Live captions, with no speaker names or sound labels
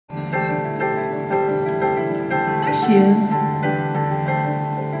she is.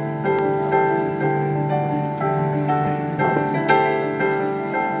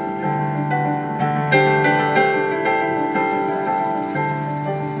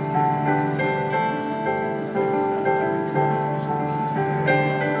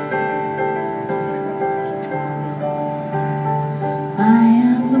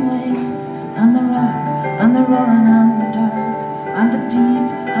 I'm the rolling, I'm the dark, I'm the deep,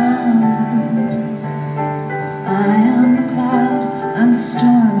 I'm the blue. I am the cloud, I'm the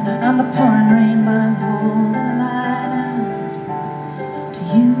storm, I'm the pouring rain, but I'm holding a light out to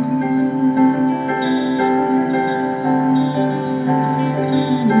you.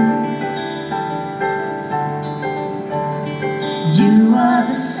 You are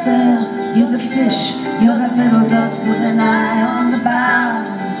the sail, you're the fish, you're the little duck with an eye on the bow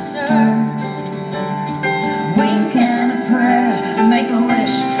and the stern. Wink and a prayer, make a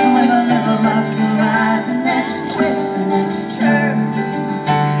wish, and with a little luck you'll ride the next twist, the next turn,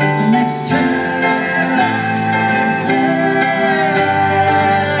 the next turn.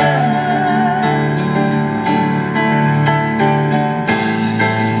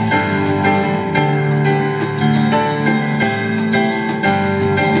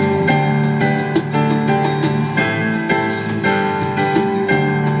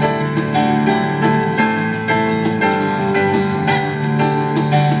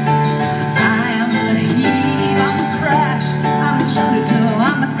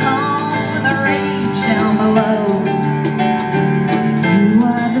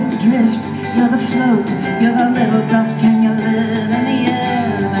 You're the little duck and you live in the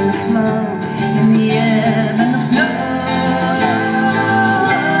ebb and the flow, in the ebb and the flow.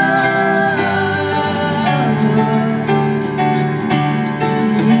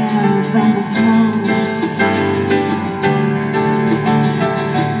 The ebb and the flow.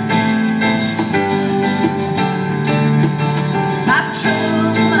 My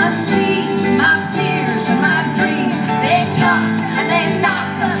troubles, my sweets, my fears and my dreams, they toss and they knock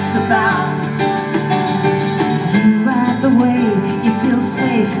us about.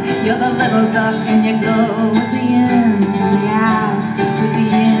 You're the little duck and you go with the ins and the outs, with the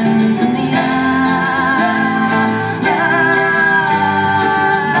ins and the outs,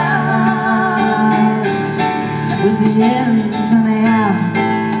 with the ins and the outs.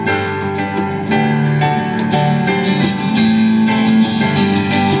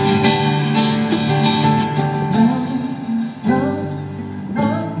 Row, row,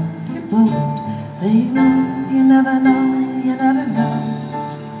 row your boat. They row, you never know, you never know.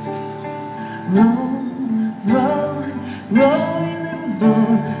 Row, row, row your little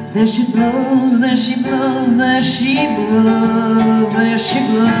boat. There she blows, there she blows, there she blows, there she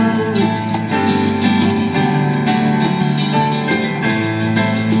blows.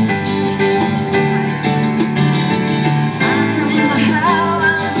 I'm the howl,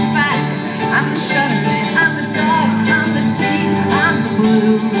 I'm the fight, I'm the shuddering, I'm the dark, I'm the deep, I'm the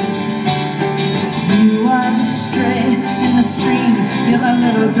blue. You are the stray in the stream, you're the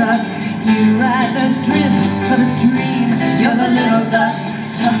little duck. You ride the drift of a dream. You're the little duck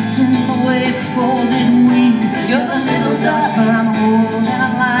tucked in the wave, folded wing. You're the little duck, but I'm holding a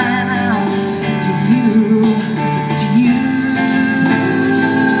line out.